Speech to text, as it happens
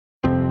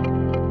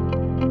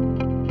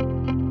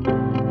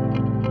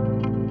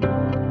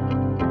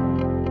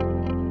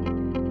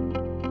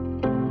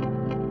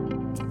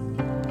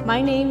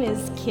My name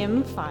is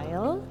Kim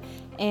File,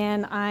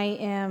 and I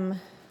am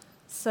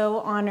so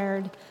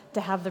honored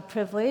to have the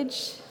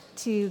privilege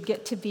to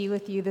get to be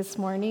with you this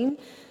morning,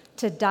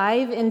 to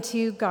dive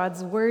into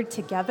God's Word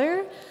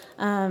together,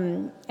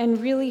 and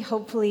really,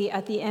 hopefully,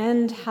 at the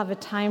end, have a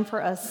time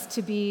for us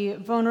to be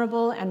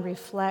vulnerable and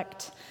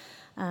reflect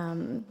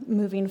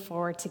moving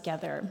forward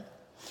together.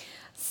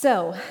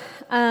 So,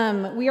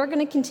 we are going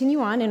to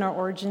continue on in our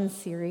Origins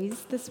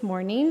series this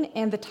morning,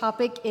 and the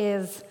topic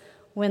is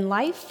When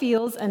Life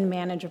Feels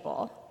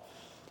Unmanageable.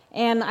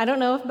 And I don't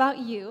know about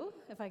you,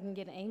 if I can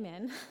get an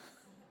amen.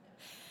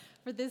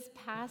 For this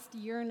past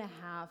year and a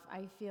half,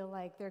 I feel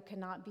like there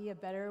cannot be a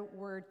better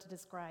word to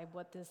describe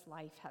what this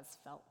life has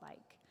felt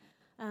like.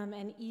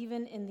 And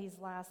even in these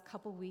last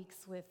couple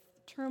weeks with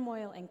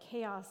turmoil and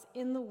chaos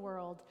in the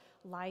world,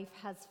 life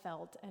has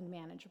felt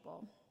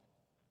unmanageable.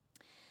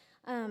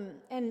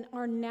 And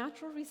our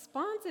natural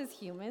response as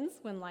humans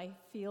when life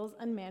feels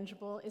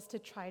unmanageable is to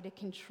try to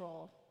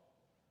control.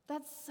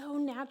 That's so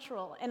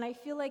natural. And I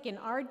feel like in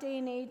our day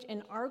and age,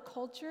 in our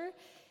culture,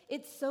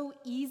 it's so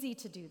easy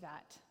to do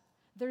that.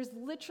 There's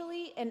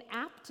literally an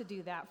app to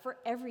do that for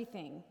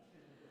everything.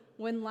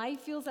 When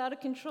life feels out of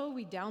control,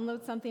 we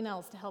download something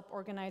else to help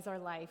organize our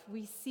life.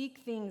 We seek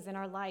things in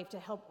our life to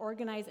help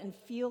organize and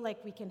feel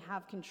like we can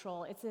have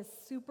control. It's a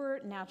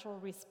supernatural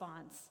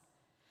response.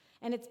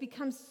 And it's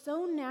become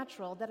so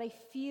natural that I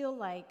feel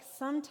like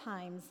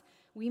sometimes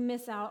we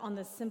miss out on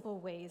the simple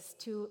ways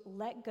to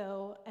let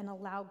go and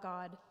allow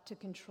God to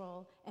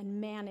control and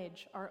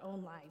manage our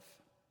own life.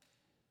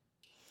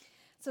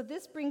 So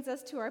this brings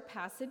us to our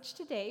passage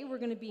today. We're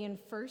going to be in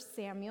 1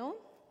 Samuel.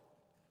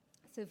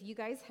 So if you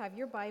guys have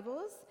your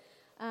Bibles,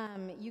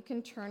 you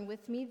can turn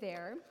with me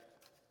there.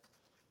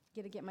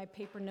 Got to get my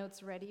paper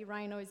notes ready.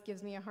 Ryan always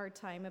gives me a hard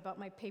time about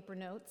my paper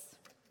notes.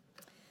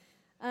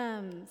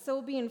 So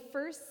we'll be in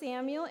 1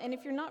 Samuel, and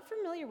if you're not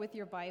familiar with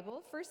your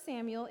Bible, 1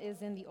 Samuel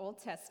is in the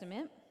Old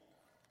Testament,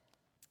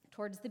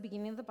 towards the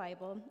beginning of the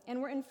Bible,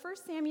 and we're in 1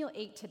 Samuel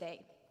 8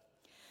 today.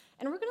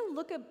 And we're going to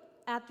look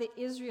at the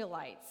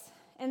Israelites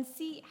and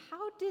see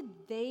how did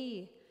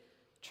they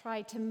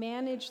try to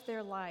manage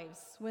their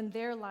lives when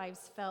their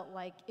lives felt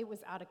like it was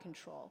out of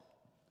control.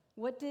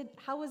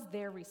 How was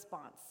their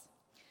response?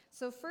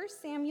 So 1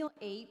 Samuel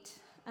 8,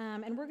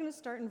 and we're going to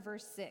start in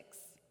verse 6.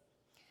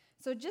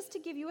 So just to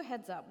give you a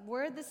heads up,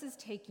 where this is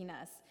taking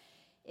us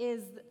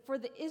is for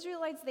the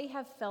Israelites, they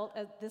have felt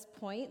at this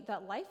point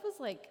that life was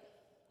like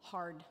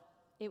hard.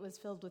 It was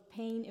filled with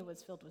pain, it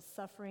was filled with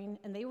suffering,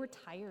 and they were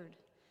tired.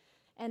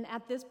 And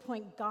at this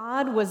point,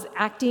 God was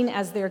acting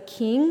as their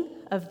king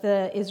of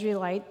the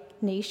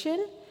Israelite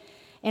nation,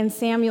 and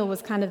Samuel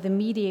was kind of the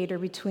mediator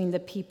between the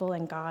people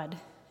and God.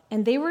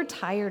 And they were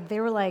tired.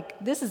 They were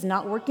like, this is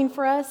not working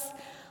for us.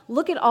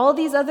 Look at all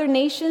these other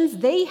nations.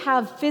 They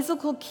have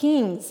physical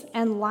kings,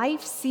 and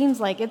life seems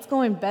like it's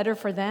going better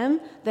for them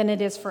than it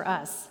is for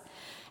us.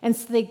 And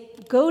so they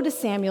go to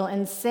Samuel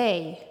and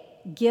say,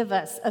 give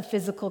us a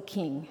physical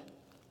king.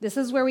 This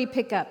is where we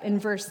pick up in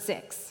verse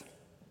 6.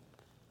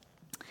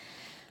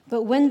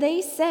 But when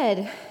they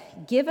said,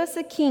 give us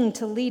a king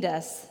to lead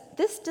us,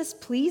 this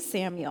displeased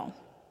Samuel.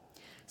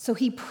 So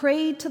he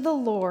prayed to the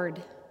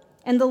Lord,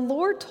 and the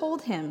Lord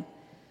told him,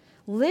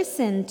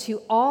 listen to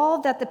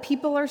all that the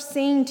people are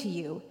saying to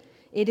you.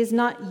 It is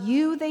not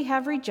you they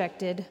have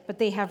rejected, but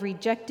they have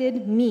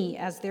rejected me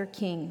as their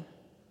king,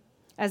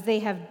 as they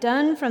have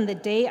done from the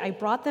day I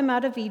brought them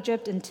out of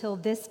Egypt until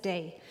this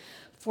day,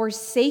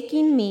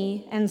 forsaking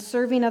me and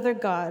serving other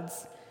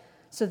gods,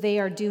 so they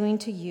are doing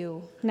to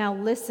you. Now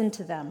listen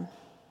to them.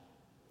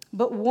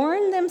 But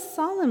warn them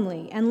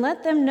solemnly and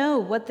let them know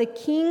what the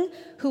king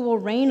who will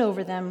reign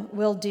over them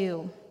will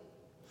do.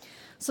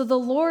 So the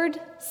Lord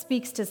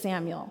speaks to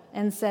Samuel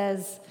and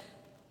says,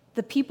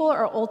 the people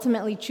are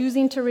ultimately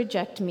choosing to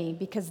reject me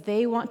because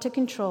they want to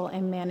control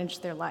and manage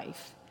their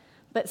life.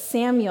 But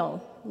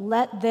Samuel,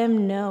 let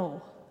them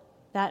know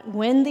that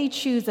when they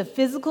choose a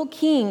physical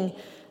king,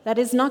 that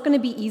is not going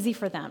to be easy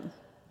for them.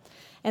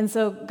 And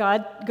so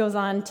God goes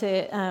on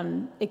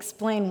to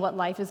explain what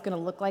life is going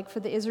to look like for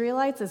the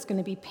Israelites. There's going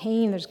to be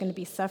pain, there's going to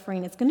be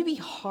suffering, it's going to be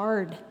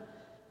hard.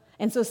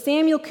 And so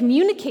Samuel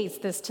communicates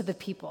this to the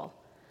people,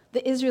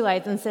 the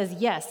Israelites, and says,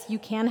 yes, you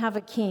can have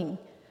a king,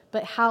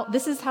 but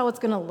this is how it's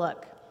going to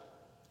look.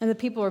 And the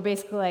people were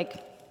basically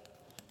like,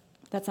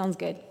 that sounds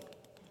good.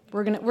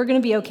 We're going to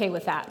be okay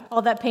with that.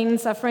 All that pain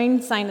and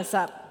suffering, sign us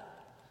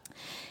up.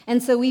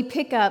 And so we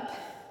pick up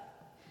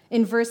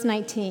in verse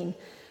 19.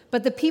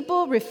 But the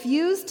people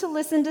refused to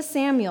listen to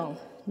Samuel.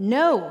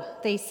 No,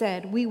 they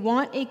said, we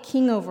want a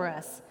king over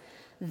us.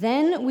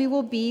 Then we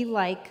will be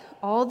like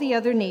all the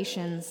other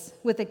nations,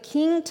 with a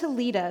king to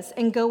lead us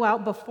and go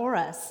out before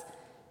us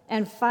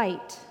and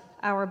fight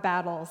our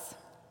battles.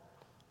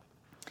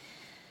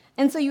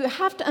 And so you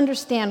have to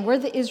understand where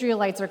the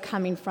Israelites are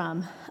coming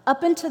from.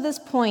 Up until this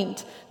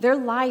point, their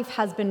life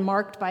has been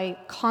marked by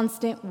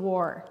constant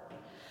war.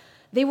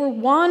 They were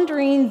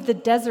wandering the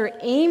desert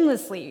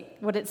aimlessly,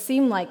 what it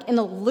seemed like, in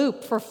a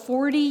loop for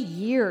 40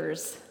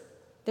 years.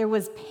 There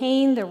was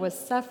pain, there was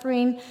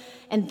suffering,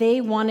 and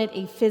they wanted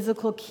a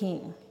physical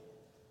king.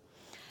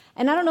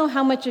 And I don't know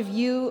how much of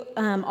you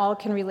all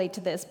can relate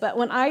to this, but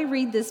when I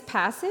read this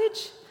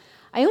passage,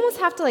 I almost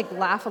have to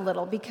laugh a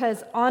little,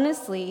 because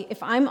honestly,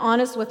 if I'm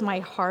honest with my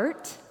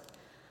heart,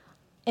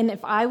 and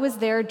if I was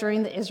there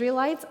during the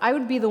Israelites, I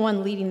would be the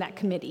one leading that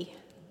committee.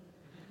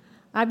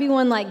 I'd be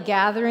one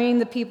gathering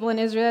the people in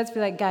Israel, be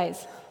like,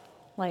 guys,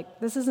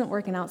 this isn't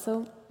working out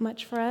so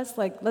much for us.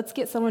 Let's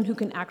get someone who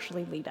can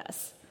actually lead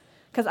us.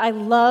 Because I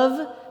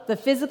love the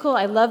physical,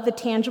 I love the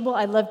tangible,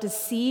 I love to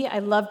see, I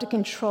love to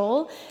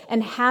control.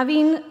 And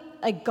having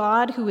a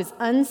God who is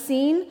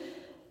unseen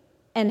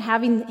and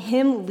having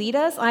him lead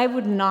us, I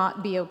would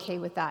not be okay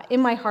with that in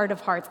my heart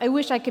of hearts. I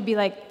wish I could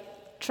be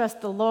trust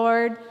the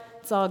Lord,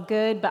 it's all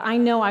good, but I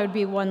know I would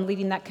be one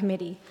leading that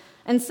committee.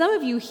 And some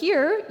of you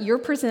here, your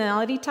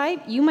personality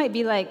type, you might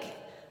be I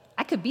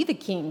could be the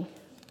king.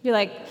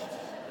 Be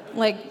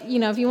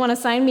if you want to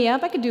sign me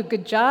up, I could do a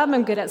good job.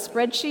 I'm good at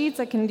spreadsheets.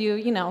 I can do,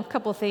 a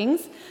couple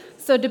things.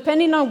 So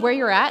depending on where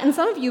you're at, and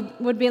some of you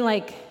would be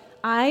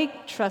I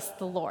trust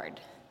the Lord.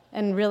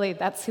 And really,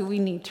 that's who we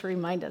need to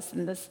remind us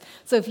in this.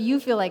 So if you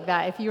feel like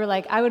that, if you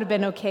were I would have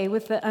been okay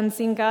with the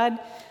unseen God,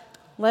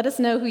 let us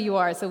know who you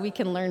are so we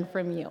can learn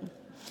from you.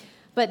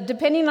 But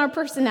depending on our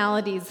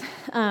personalities,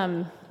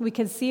 we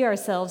can see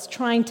ourselves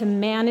trying to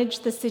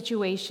manage the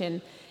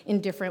situation in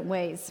different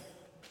ways.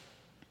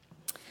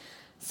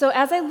 So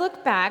as I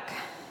look back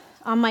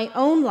on my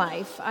own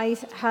life, I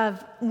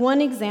have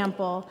one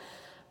example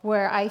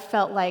where I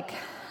felt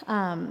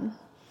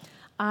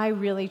I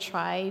really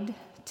tried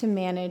to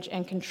manage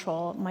and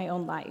control my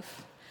own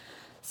life.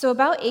 So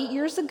about 8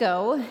 years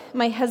ago,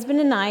 my husband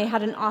and I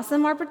had an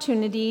awesome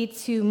opportunity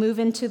to move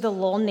into the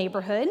Lowell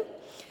neighborhood.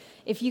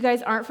 If you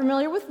guys aren't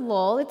familiar with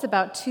Lowell, it's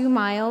about 2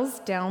 miles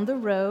down the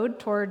road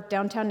toward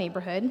downtown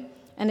neighborhood,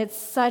 and it's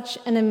such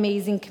an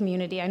amazing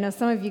community. I know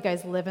some of you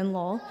guys live in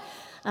Lowell.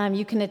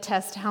 You can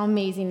attest how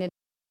amazing it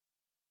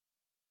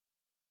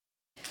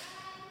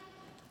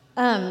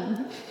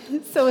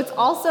is. So it's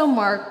also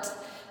marked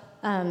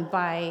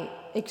by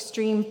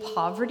extreme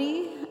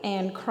poverty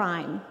and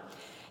crime.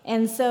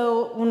 And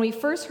so when we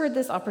first heard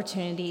this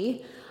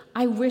opportunity,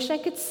 I wish I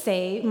could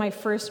say my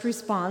first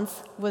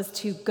response was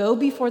to go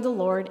before the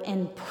Lord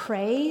and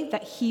pray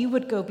that he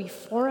would go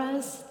before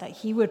us, that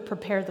he would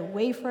prepare the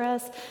way for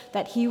us,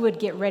 that he would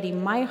get ready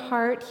my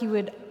heart, he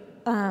would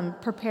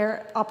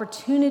prepare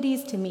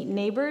opportunities to meet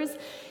neighbors.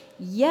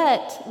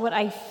 Yet, what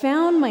I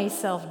found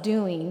myself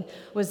doing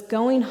was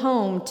going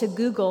home to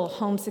Google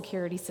home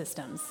security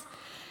systems.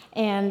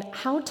 And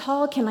how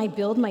tall can I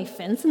build my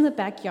fence in the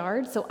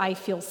backyard so I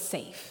feel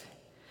safe?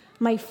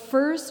 My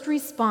first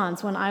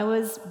response when I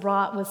was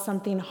brought with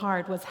something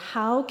hard was,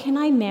 how can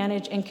I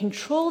manage and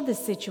control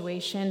this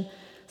situation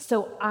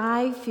so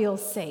I feel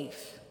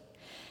safe?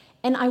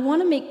 And I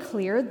want to make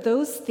clear,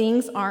 those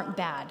things aren't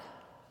bad.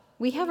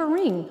 We have a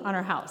ring on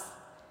our house.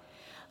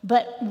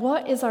 But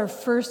what is our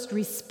first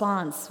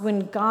response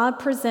when God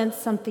presents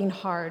something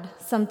hard,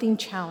 something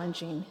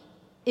challenging?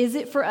 Is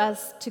it for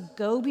us to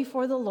go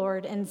before the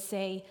Lord and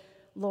say,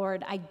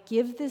 Lord, I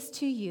give this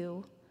to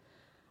you.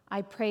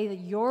 I pray that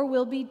your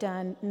will be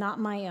done, not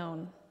my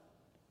own?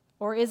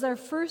 Or is our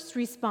first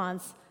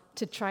response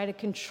to try to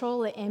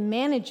control it and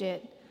manage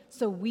it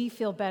so we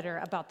feel better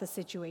about the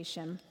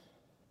situation?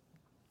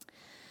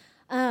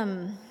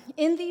 In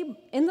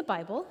the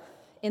Bible,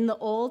 in the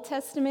Old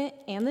Testament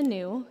and the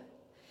New,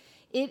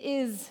 it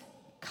is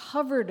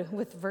covered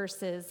with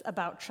verses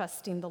about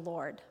trusting the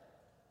Lord.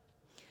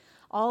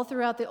 All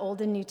throughout the Old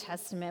and New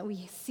Testament,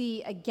 we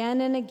see again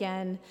and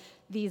again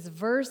these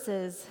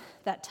verses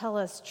that tell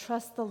us,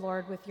 trust the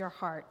Lord with your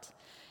heart.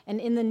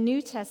 And in the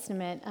New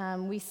Testament,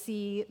 we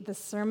see the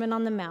Sermon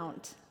on the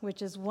Mount,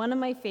 which is one of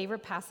my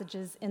favorite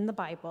passages in the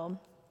Bible,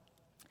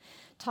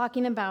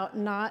 talking about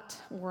not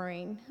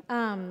worrying.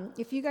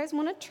 If you guys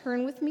want to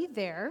turn with me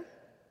there,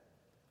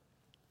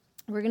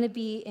 we're going to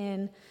be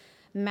in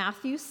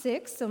Matthew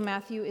 6. So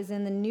Matthew is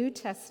in the New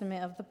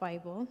Testament of the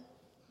Bible.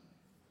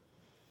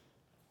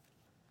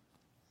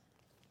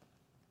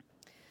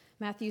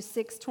 Matthew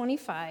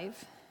 6:25.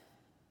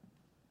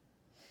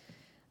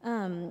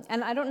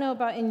 And I don't know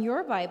about in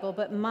your Bible,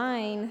 but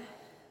mine,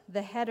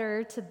 the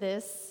header to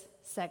this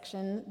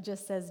section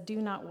just says, do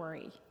not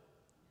worry.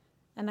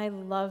 And I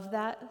love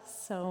that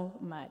so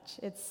much.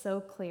 It's so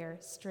clear,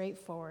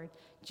 straightforward.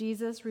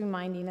 Jesus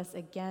reminding us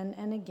again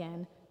and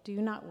again,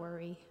 do not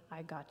worry,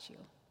 I got you.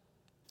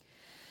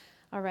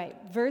 All right,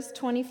 verse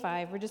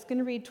 25. We're just going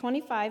to read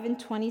 25 and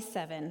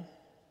 27.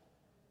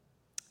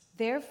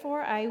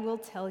 Therefore I will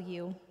tell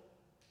you,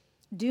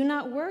 do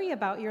not worry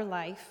about your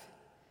life,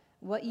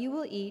 what you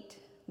will eat,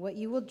 what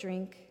you will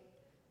drink,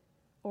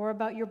 or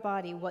about your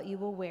body, what you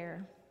will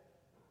wear.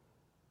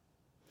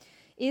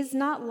 Is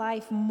not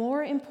life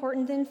more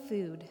important than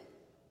food,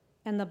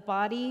 and the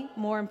body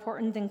more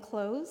important than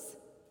clothes?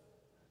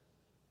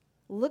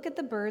 Look at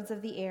the birds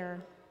of the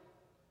air.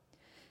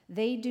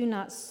 They do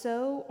not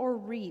sow or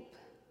reap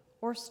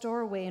or store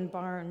away in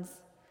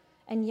barns,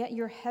 and yet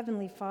your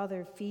heavenly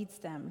Father feeds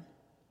them.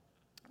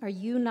 Are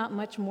you not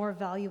much more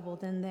valuable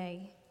than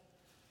they?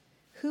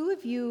 Who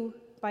of you,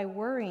 by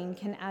worrying,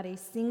 can add a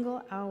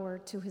single hour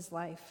to his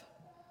life?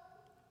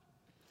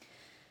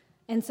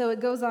 And so it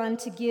goes on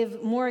to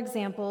give more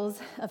examples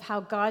of how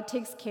God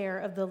takes care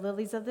of the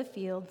lilies of the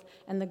field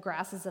and the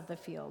grasses of the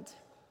field.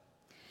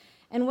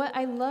 And what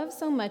I love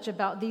so much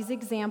about these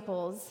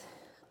examples,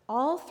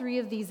 all three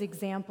of these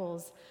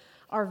examples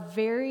are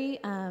very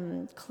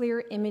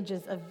clear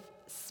images of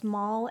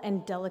small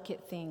and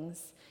delicate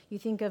things. You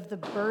think of the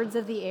birds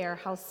of the air,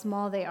 how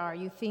small they are.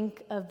 You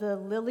think of the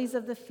lilies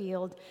of the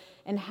field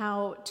and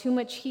how too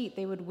much heat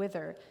they would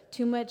wither,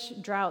 too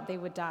much drought they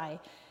would die,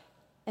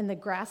 and the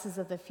grasses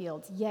of the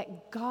fields.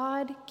 Yet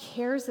God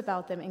cares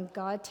about them and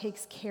God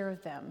takes care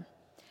of them.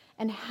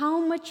 And how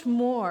much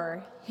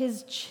more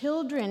his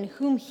children,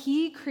 whom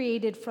he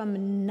created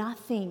from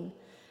nothing,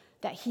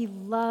 that he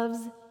loves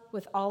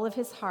with all of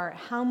his heart,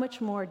 how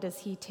much more does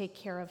he take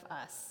care of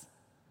us?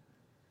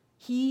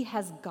 He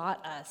has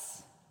got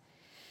us.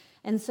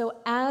 And so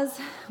as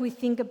we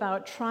think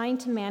about trying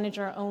to manage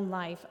our own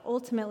life,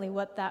 ultimately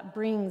what that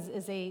brings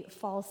is a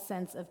false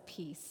sense of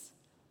peace.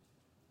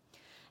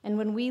 And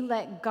when we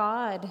let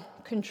God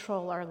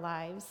control our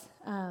lives,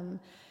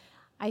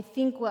 I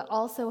think what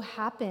also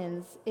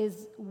happens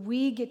is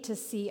we get to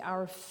see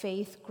our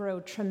faith grow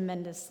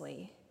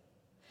tremendously.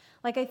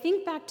 Like, I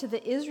think back to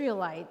the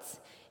Israelites.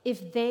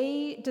 If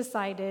they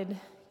decided,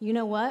 you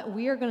know what,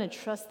 we are going to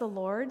trust the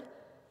Lord,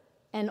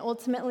 and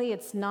ultimately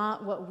it's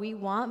not what we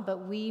want,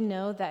 but we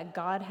know that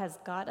God has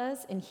got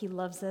us and he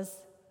loves us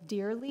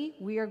dearly,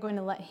 we are going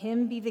to let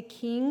him be the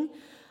king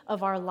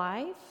of our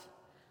life.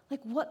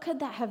 Like, what could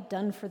that have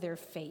done for their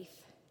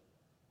faith?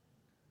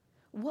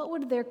 What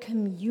would their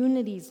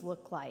communities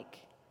look like?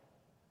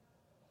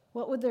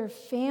 What would their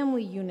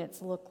family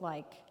units look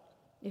like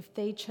if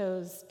they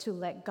chose to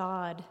let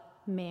God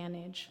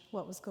manage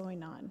what was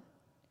going on?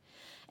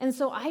 And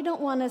so I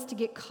don't want us to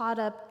get caught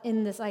up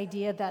in this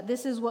idea that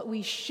this is what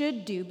we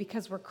should do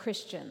because we're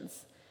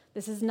Christians.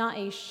 This is not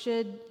a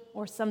should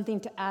or something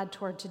to add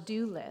to our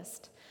to-do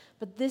list,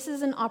 but this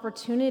is an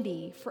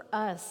opportunity for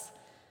us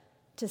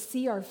to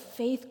see our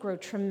faith grow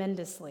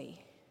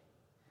tremendously.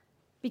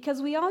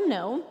 Because we all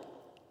know,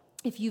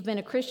 if you've been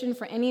a Christian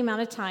for any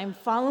amount of time,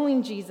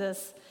 following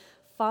Jesus,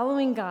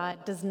 following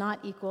God does not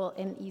equal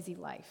an easy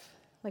life.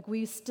 Like,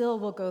 we still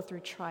will go through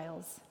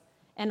trials,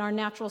 and our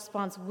natural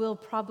response will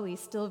probably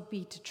still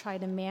be to try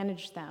to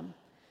manage them.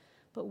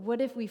 But what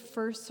if we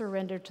first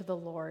surrendered to the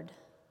Lord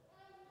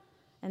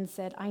and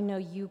said, I know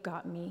you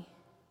got me.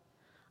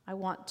 I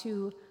want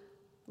to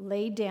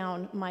lay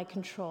down my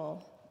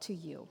control to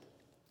you.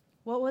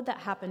 What would that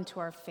happen to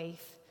our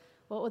faith?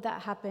 What would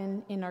that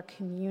happen in our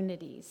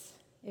communities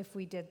if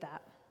we did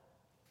that?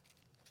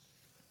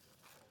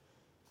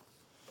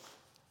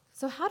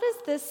 So how does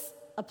this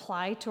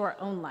apply to our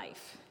own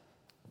life?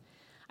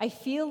 I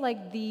feel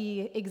like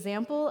the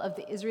example of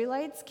the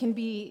Israelites can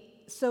be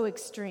so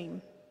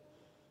extreme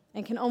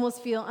and can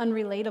almost feel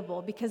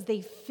unrelatable because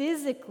they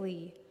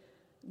physically,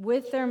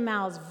 with their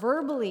mouths,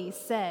 verbally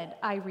said,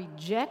 I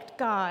reject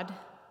God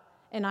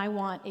and I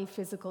want a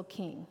physical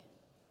king.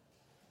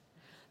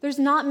 There's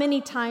not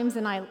many times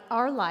in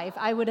our life,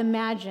 I would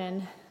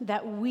imagine,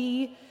 that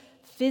we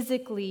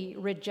physically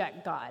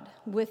reject God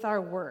with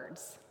our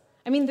words.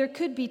 I mean, there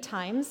could be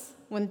times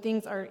when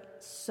things are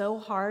so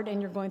hard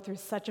and you're going through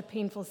such a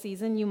painful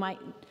season, you might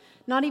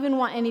not even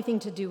want anything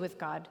to do with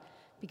God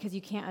because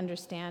you can't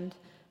understand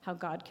how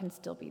God can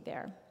still be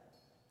there.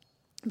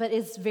 But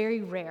it's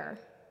very rare.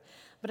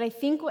 But I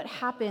think what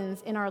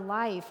happens in our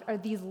life are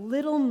these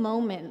little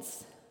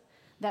moments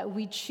that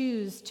we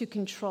choose to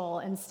control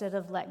instead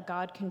of let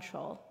God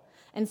control.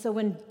 And so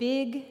when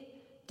big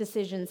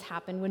decisions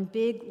happen, when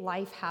big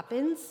life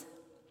happens,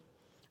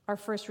 our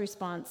first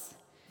response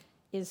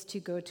is to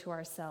go to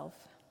ourselves.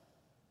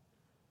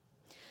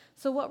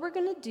 So what we're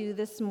going to do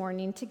this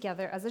morning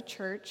together as a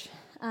church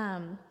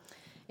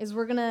is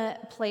we're going to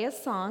play a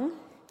song,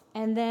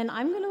 and then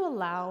I'm going to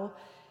allow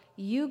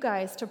you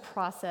guys to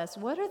process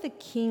what are the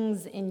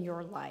kings in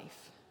your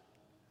life.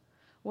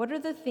 What are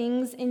the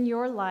things in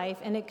your life,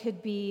 and it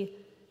could be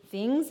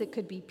things, it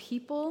could be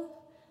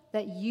people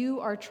that you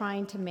are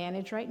trying to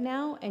manage right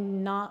now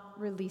and not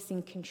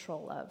releasing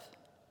control of.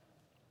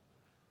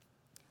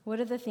 What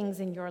are the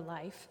things in your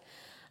life?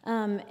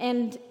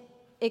 And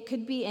it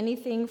could be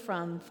anything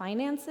from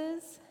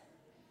finances,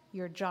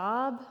 your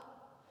job,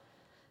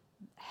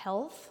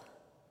 health.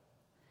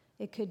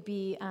 It could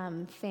be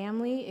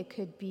family. It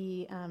could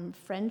be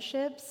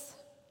friendships.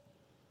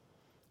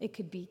 It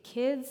could be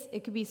kids.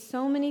 It could be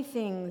so many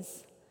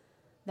things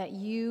that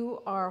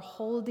you are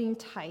holding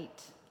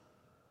tight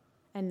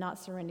and not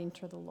surrendering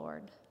to the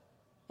Lord.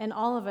 And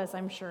all of us,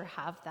 I'm sure,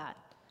 have that.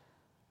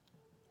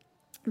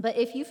 But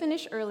if you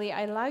finish early,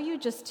 I allow you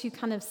just to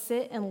kind of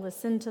sit and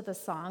listen to the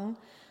song.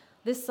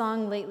 This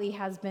song lately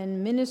has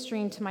been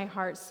ministering to my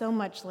heart so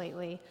much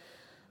lately.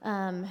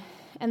 And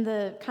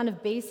the kind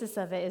of basis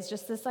of it is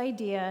just this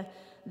idea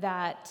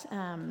that,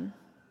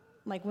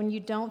 like, when you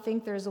don't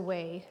think there's a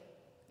way,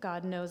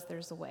 God knows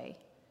there's a way.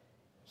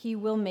 He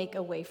will make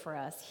a way for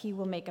us. He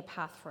will make a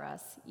path for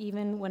us,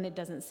 even when it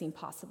doesn't seem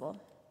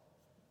possible.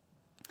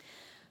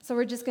 So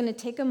we're just going to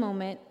take a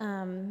moment,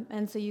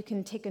 and so you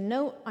can take a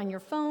note on your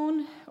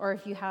phone, or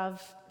if you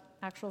have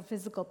actual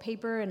physical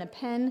paper and a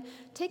pen,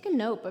 take a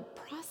note, but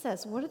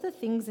process what are the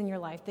things in your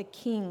life, the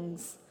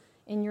kings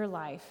in your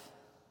life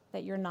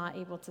that you're not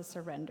able to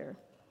surrender.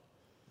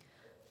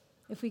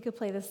 If we could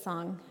play this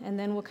song, and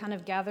then we'll kind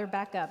of gather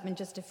back up in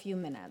just a few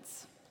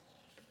minutes.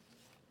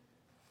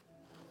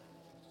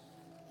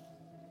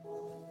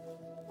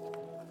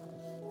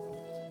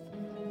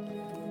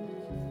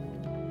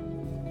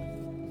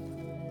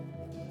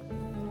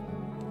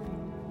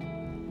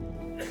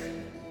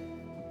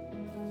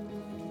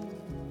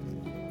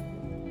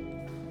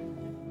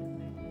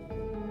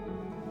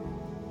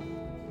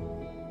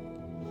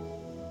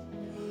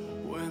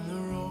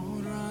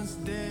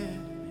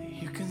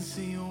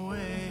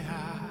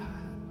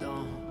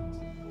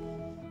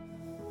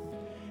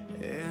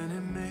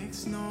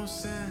 No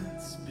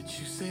sense, but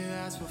you say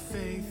that's what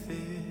faith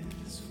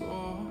is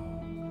for.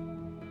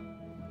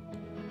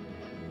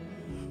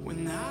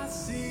 When I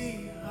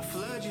see a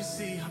flood, you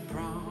see a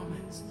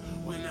promise.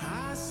 When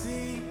I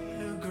see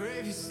a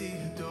grave, you see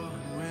a door.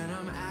 And when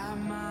I'm at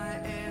my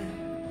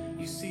end,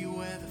 you see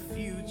where the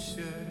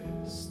future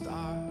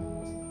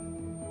starts.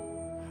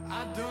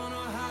 I don't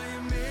know how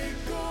you make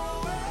go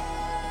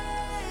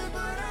away,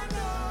 but I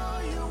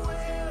know you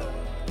will.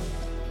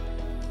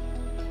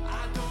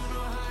 I don't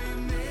know how you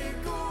make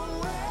go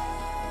away,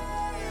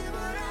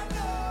 but I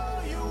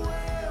know you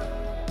will.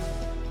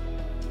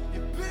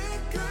 You've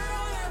been good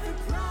on every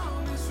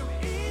promise, from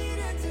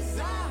Eden to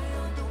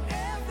Zion, through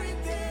every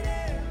dead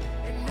end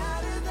and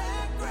out of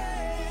that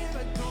grave.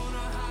 I don't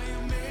know how you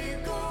make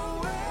go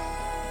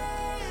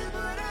away,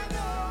 but I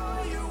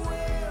know you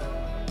will.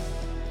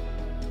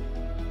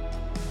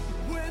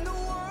 When the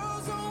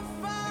world's on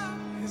fire,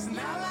 it's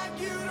not like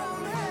you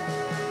don't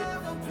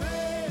have a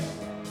plan.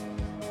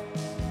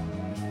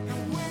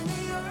 And when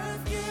the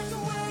earth gives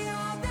way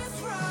on this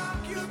rock,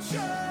 your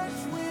church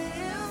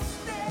will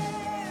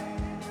stand.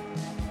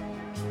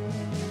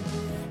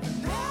 And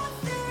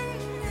nothing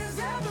has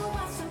ever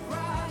will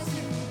surprise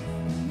you.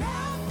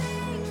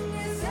 Nothing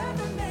has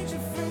ever made you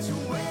flinch.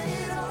 When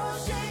it all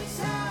shakes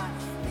out,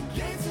 the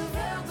gates of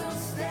hell don't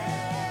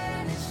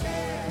stand a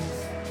chance.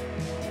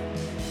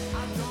 I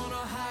don't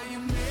know how you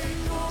make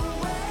go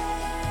away,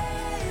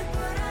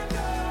 but I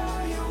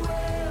know you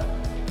will.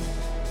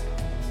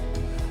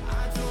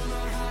 I don't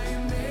know how you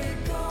make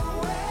go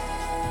away,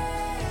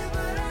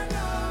 but I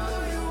know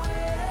you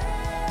will.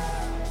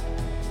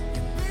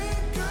 You've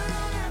been good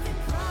on every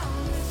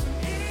promise, from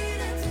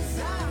Eden to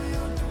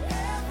Zion, through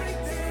every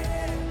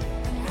day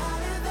and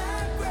out of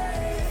that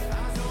grave. I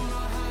don't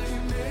know how you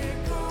make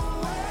go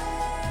away,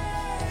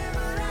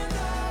 but I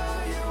know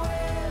you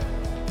will.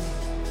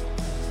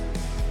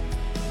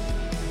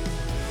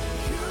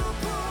 You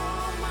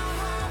pulled my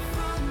heart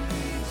from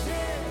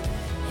Egypt.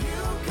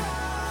 You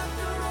cut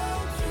the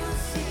road to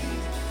see.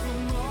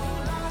 From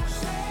all our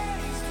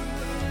chains to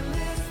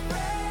endless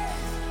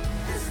praise,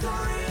 the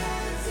story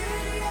ends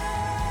in you.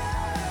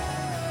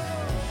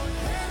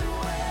 And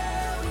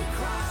where we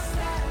cross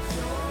that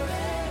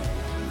Jordan,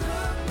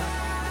 look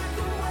back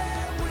at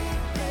where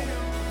we've been.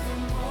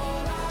 From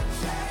all our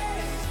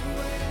chains to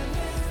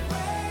endless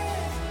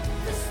praise,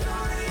 the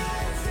story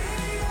ends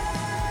in you.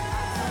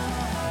 I don't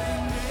know how you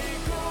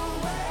make go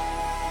away,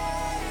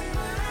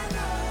 but I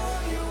know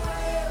you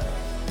will.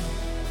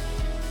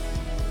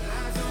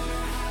 I don't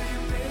know how you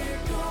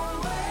make go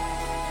away,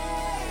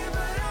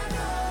 but I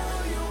know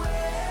you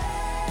will.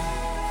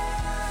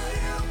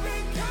 You've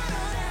been good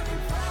on every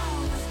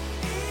promise,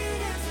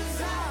 Eden to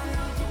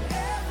Zion, through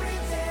every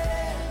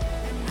day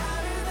and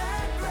out of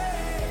that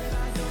grave.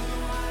 I don't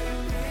know how you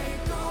make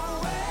go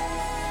away,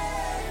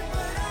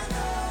 but I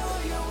know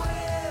you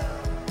will.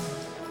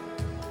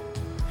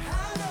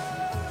 I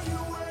know you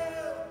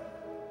will.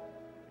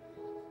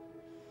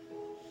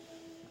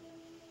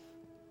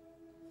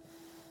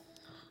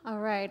 All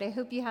right, I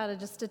hope you had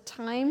just a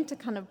time to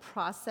kind of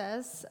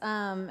process,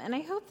 and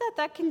I hope that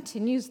that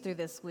continues through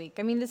this week.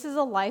 I mean, this is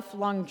a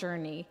lifelong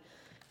journey.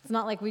 It's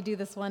not like we do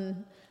this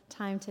one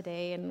time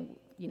today and,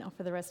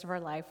 for the rest of our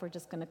life, we're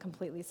just going to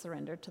completely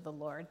surrender to the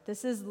Lord.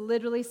 This is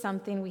literally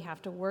something we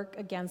have to work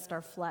against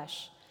our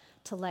flesh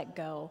to let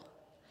go.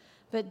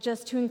 But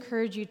just to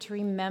encourage you to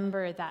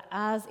remember that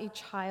as a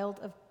child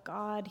of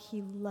God,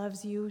 He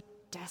loves you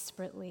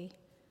desperately.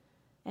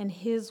 And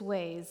His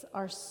ways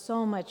are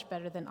so much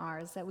better than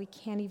ours that we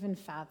can't even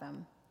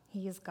fathom.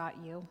 He has got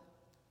you.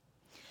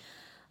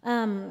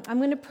 I'm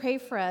going to pray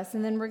for us,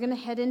 and then we're going to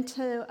head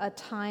into a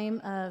time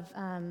of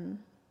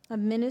a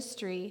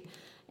ministry,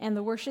 and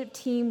the worship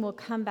team will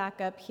come back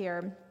up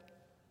here.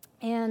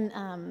 And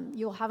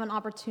you'll have an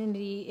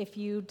opportunity, if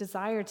you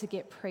desire, to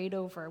get prayed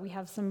over. We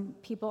have some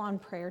people on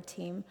prayer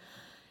team.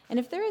 And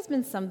if there has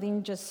been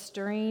something just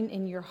stirring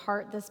in your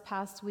heart this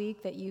past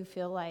week that you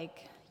feel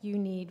like you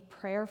need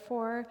prayer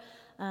for,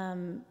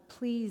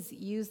 please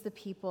use the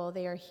people.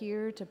 They are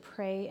here to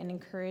pray and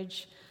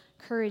encourage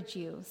encourage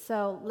you.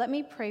 So let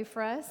me pray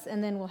for us,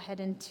 and then we'll head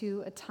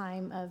into a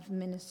time of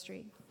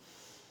ministry.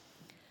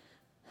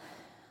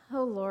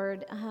 Oh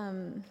Lord,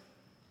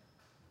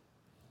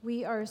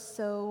 we are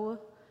so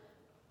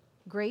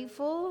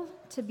grateful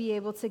to be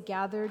able to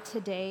gather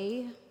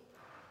today.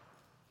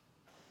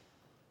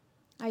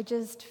 I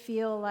just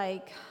feel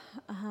like,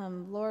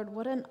 Lord,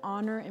 what an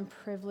honor and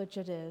privilege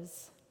it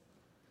is,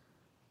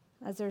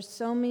 as there's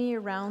so many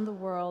around the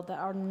world that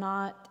are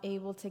not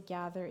able to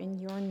gather in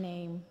your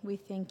name. We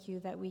thank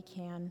you that we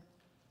can.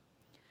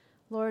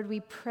 Lord, we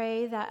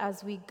pray that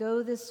as we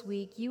go this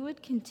week, you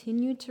would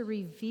continue to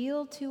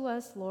reveal to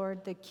us,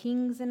 Lord, the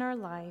kings in our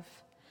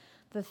life,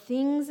 the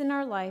things in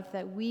our life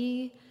that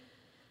we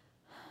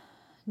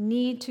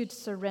need to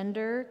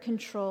surrender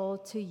control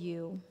to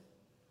you.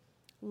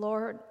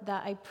 Lord,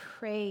 that I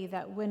pray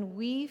that when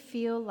we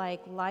feel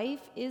like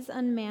life is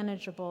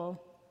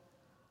unmanageable,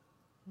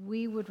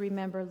 we would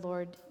remember,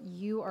 Lord,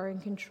 you are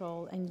in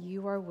control and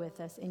you are with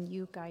us and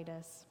you guide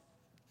us.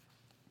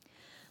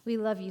 We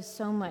love you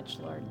so much,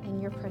 Lord,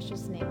 in your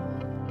precious name.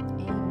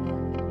 Amen.